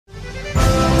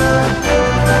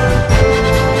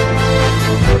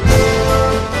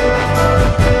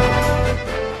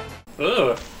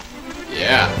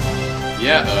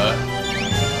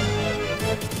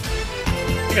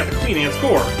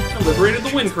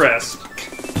crest.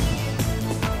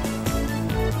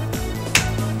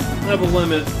 Level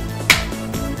limit.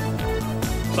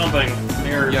 Something.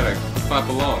 Here. You gotta clap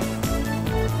along.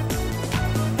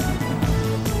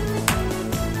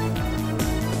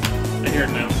 I hear it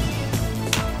now.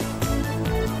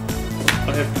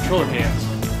 I have controller hands.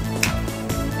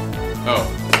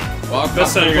 Oh. Well,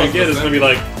 Best sound you're gonna get is gonna be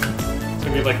like, it's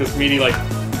gonna be like this meaty, like,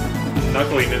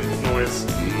 knuckly noise.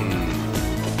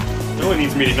 No one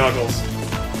needs meaty knuckles.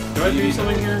 Do I do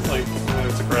something here? Like,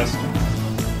 it's a crest.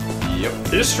 Yep.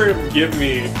 They just straight up give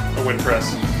me a wind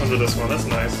crest under this one. That's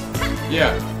nice.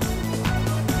 Yeah.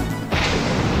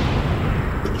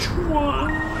 Which one?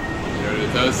 You know what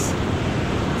it does?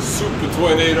 Super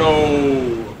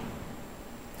Tornado!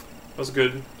 That was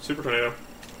good. Super tornado.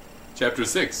 Chapter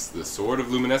 6, The Sword of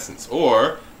Luminescence,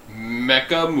 or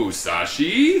Mecha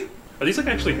Musashi? Are these like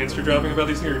actually hints you're dropping about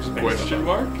these here? Or just making stuff Question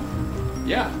up? mark?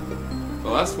 Yeah. The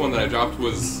last one that I dropped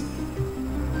was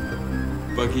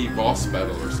Buggy Boss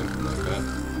Battle or something like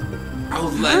that. Oh,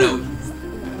 Leno!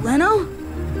 Leno?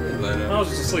 Leno. I was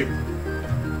just asleep.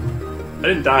 I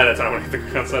didn't die that time when I hit the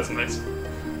ground, so that's nice.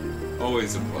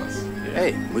 Always a plus.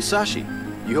 Hey, Musashi,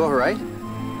 you alright?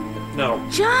 No.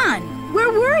 John, where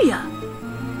were ya?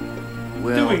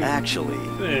 Well, Doing actually,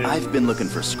 things. I've been looking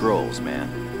for scrolls, man.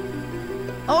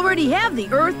 Already have the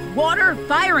earth, water,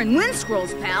 fire, and wind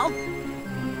scrolls, pal.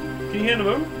 Can you hand them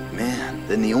over? Man,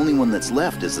 then the only one that's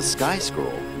left is the Sky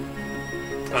Scroll.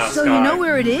 Ah, So Sky. you know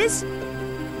where it is?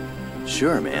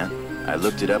 Sure, man. I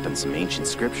looked it up in some ancient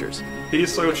scriptures.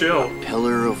 He's so chill.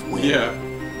 Pillar of wind. Yeah.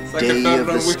 It's like I Day found of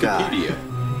it on the sky.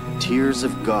 Wikipedia. Tears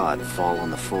of God fall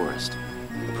on the forest.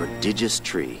 Prodigious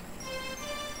tree.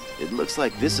 It looks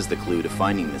like this is the clue to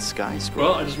finding the Sky Scroll.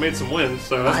 Well, I just made some wind,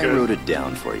 so that's I good. wrote it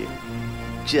down for you,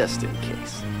 just in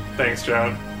case. Thanks,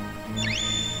 John.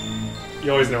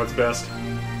 You always know what's best.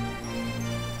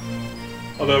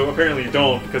 Although, apparently you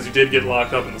don't, because you did get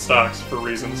locked up in the stocks for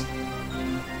reasons.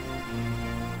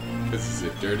 This is a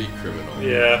dirty criminal.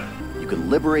 Yeah. You can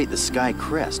liberate the Sky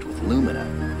Crest with Lumina,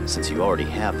 since you already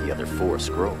have the other 4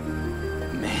 scroll.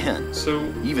 Man, So,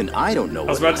 even I don't know I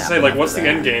was what about to say, like, what's the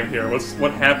end game here?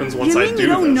 What happens once You I mean do you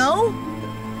don't this?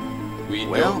 know? We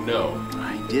Well, don't know.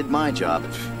 I did my job.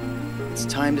 It's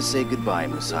time to say goodbye,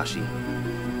 Musashi.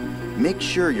 Make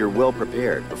sure you're well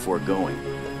prepared before going,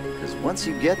 because once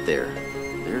you get there,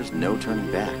 there's no turning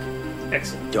back.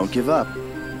 Excellent. Don't give up.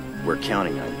 We're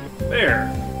counting on you.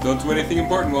 There. Don't do anything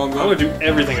important while I'm I'm gone. gonna do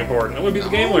everything important. I'm gonna beat the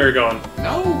game while you're gone.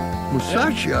 No!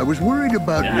 Musashi, I was worried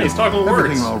about Yeah, you. he's talking words.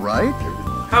 Everything all right?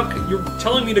 How you're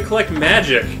telling me to collect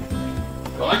magic?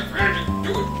 Collect magic,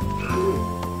 do it!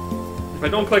 If I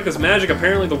don't collect this magic,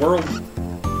 apparently the world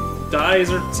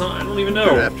dies or something. I don't even Good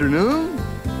know. afternoon.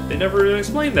 They never even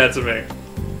explained that to me.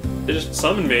 They just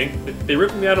summoned me. They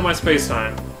ripped me out of my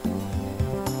space-time.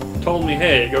 Told me,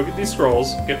 hey, go get these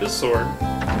scrolls, get this sword,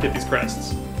 get these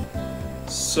crests.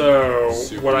 So,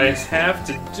 Super what I useful. have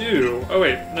to do... Oh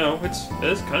wait, no, it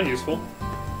is kind of useful.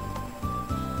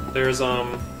 There's,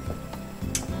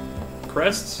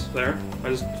 crests there. I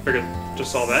just figured,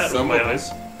 just saw that with Some my of them. eyes.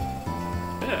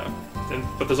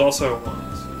 Yeah, but there's also 1,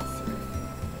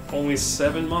 2, 3... Only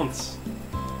 7 months.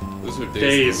 Those are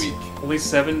days, Days. of the week. Only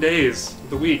 7 days of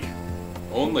the week.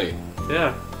 Only.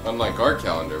 Yeah, Unlike our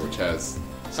calendar, which has...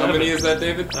 How 7. many is that,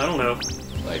 David? I don't know.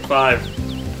 Like 5.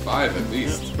 5 at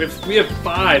least. We have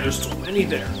 5. There's so many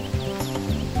there.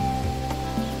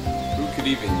 Who could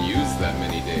even use that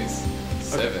many days?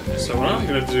 7. I mean, So what I'm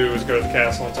really. gonna do is go to the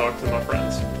castle and talk to my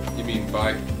friends. You mean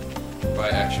buy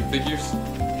action figures?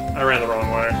 I ran the wrong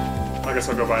way. I guess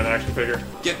I'll go buy an action figure.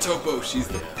 Get Topo, she's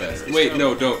the best. Wait,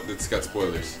 no, don't. It's got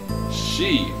spoilers.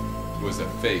 She was a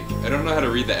fake. I don't know how to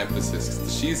read the emphasis. 'Cause the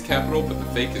she is capital, but the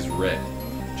fake is red.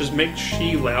 Just make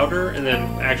she louder and then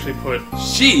actually put...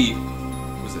 She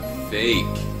was a fake.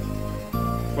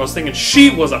 Well, I was thinking she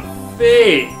was a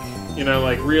fake! You know,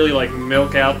 like really like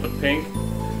milk out the pink,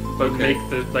 but Okay.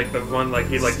 make the one like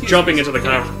he's like Excuse jumping me, into the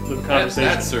that- conversation.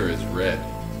 That, sir, is red.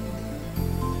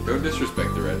 Don't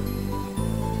disrespect the red.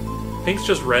 Pink's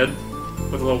just red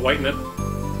with a little white in it.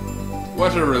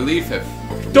 What a relief if...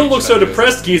 Don't look so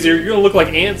depressed, Geezer. You're gonna look like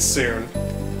ants soon.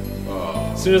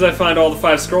 Oh. As soon as I find all the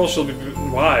 5 scrolls, she'll be...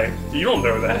 Why? You don't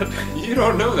know that. You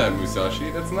don't know that, Musashi.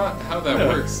 That's not how that Yeah.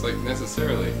 works, like,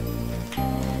 necessarily.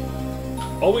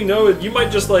 All we know is you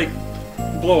might just, like,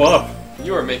 blow up.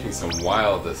 You are making some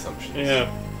wild assumptions. Yeah.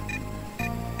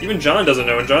 Even John doesn't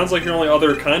know, and John's like your only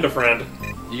other kind of friend.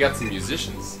 You got some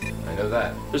musicians. I know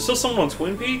that. There's still someone on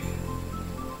Twin Peak?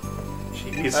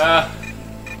 Jeez.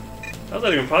 How's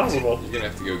that even possible? You're gonna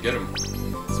have to go get him.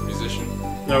 It's a musician.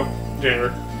 Nope.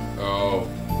 Janitor. Oh.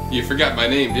 You forgot my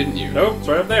name, didn't you? Nope, it's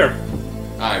right up there.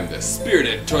 I'm the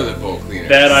spirited toilet bowl cleaner.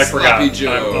 That I Sloppy forgot.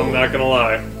 Joe. I'm not gonna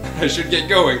lie. I should get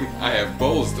going. I have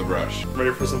bowls to brush.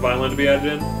 Ready for some violin to be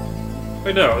added in?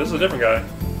 Wait, no, this is a different guy.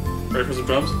 Ready for some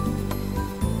drums?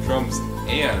 Drums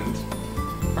and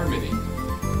harmony.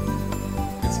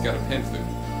 It's got a pan flute.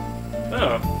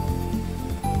 Oh.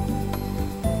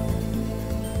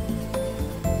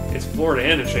 It's Florida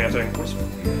and enchanting. What's...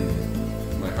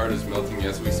 My heart is melting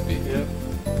as we speak. Yep.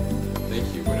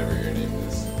 Thank you, whatever your name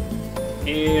is.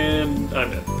 And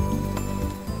I'm dead.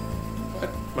 What?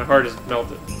 My heart is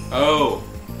melted. Oh,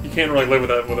 You can't really live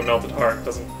with a melted heart. It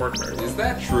doesn't work very well. is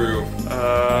that true?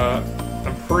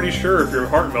 I'm pretty sure if your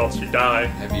heart melts, you die.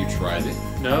 Have you tried it?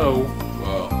 No.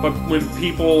 Well, But when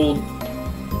people...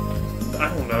 I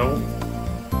don't know.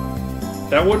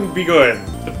 That wouldn't be good.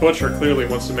 The butcher clearly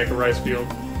wants to make a rice field.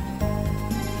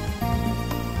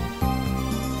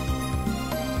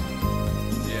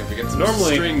 yeah, we got some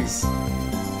Normally- strings.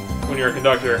 When you're a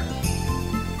conductor,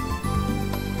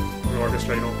 an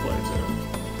orchestra, you don't play, so...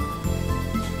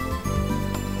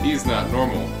 He's not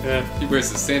normal. Yeah. He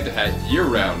wears a Santa hat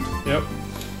year-round. Yep.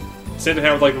 Santa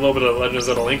hat with like a little bit of Legends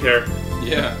of the Link hair.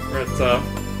 Yeah. Where it's,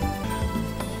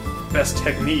 best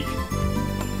technique.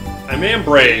 I am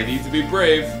brave. You need to be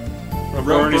brave.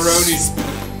 Rumbaroni's...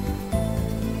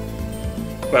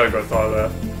 Glad I both thought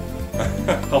of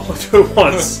that. I'll do it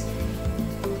once.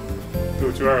 Do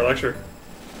a 2-hour lecture.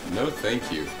 No,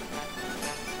 thank you.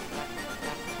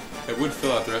 It would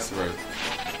fill out the rest of our...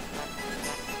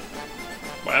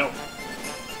 Wow.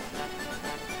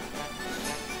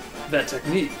 That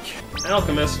technique.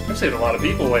 Alchemist. I've saved a lot of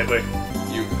people lately.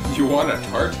 You want a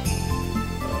tart?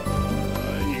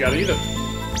 You gotta eat it.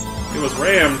 It was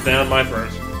rammed down my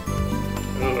throat.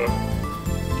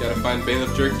 Ugh. Gotta find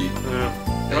bailiff jerky.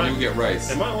 And you'll get rice.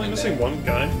 Am I only missing one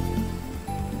guy?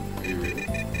 Are you really?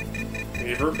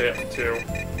 Beaver, failed 2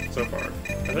 so far.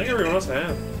 I think everyone else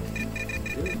have.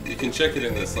 You can check it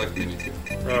in the select menu too.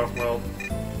 Oh, well.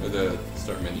 Or the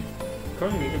start menu. You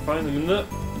can find them in the...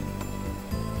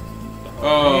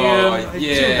 Oh, man, I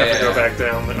yeah. do have to go back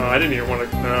down. Oh, I didn't even want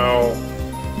to...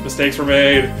 No. Mistakes were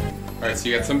made. Alright, so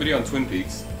you got somebody on Twin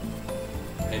Peaks.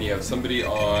 And you have somebody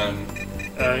on...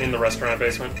 In the restaurant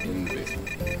basement. in the basement.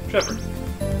 Shepard.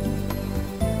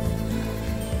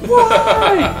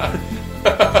 Why?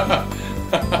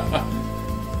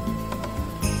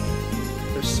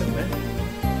 There's so many.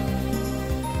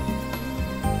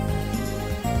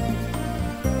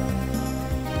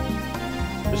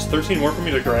 There's 13 more for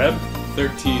me to grab?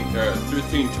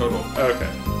 13 total. Okay.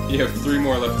 You have 3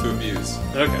 more left to abuse.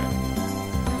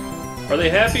 Okay. Are they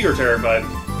happy or terrified?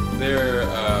 They're,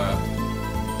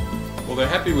 well, they're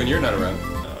happy when you're not around.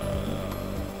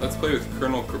 Let's play with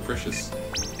Colonel Capricious,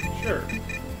 Sure.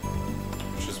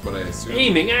 which is what I assume.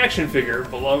 Aiming action figure.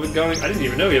 Beloved gun. I didn't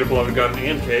even know you had a beloved gun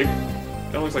and cape.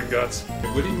 That looks like guts.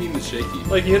 What do you mean the shaky?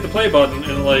 Like, you hit the play button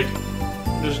and, like,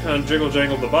 just kind of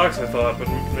jiggle-jangled the box, I thought, but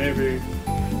maybe...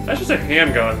 That's just a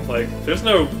handgun. Like, there's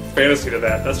no fantasy to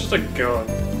that. That's just a gun.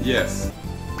 Yes.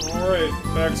 Alright,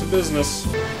 back to business.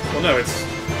 Well, no, it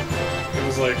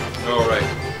was like... Oh, right.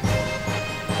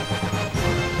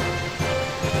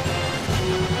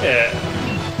 Yeah.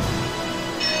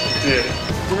 Did it.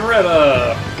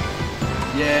 Loretta!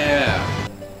 Yeah.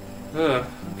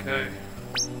 Okay.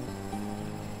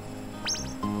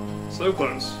 So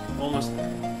close. Almost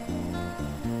there.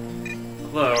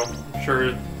 Although, I'm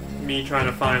sure me trying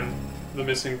to find the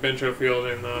missing Bencho field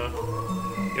in the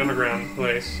underground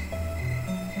place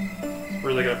is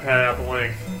really gonna pad out the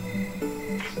length.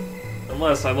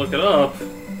 Unless I look it up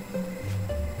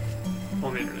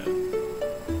on the internet.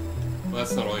 Well,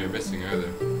 that's not all you're missing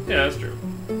either. Yeah, that's true.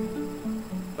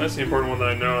 That's the important one that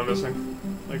I know I'm missing.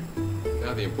 Like,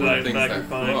 Now the important thing that I is can that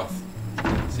find.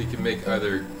 cloth. So you can make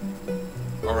either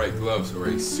alright gloves or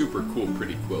a super cool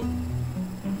pretty quilt.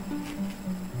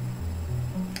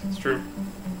 it's true.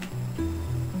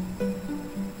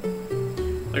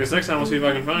 I guess next time we'll see if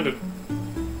I can find it.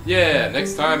 Yeah,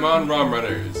 next time on ROM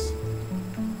Runners.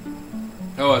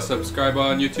 Oh, subscribe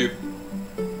on YouTube.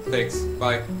 Thanks.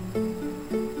 Bye.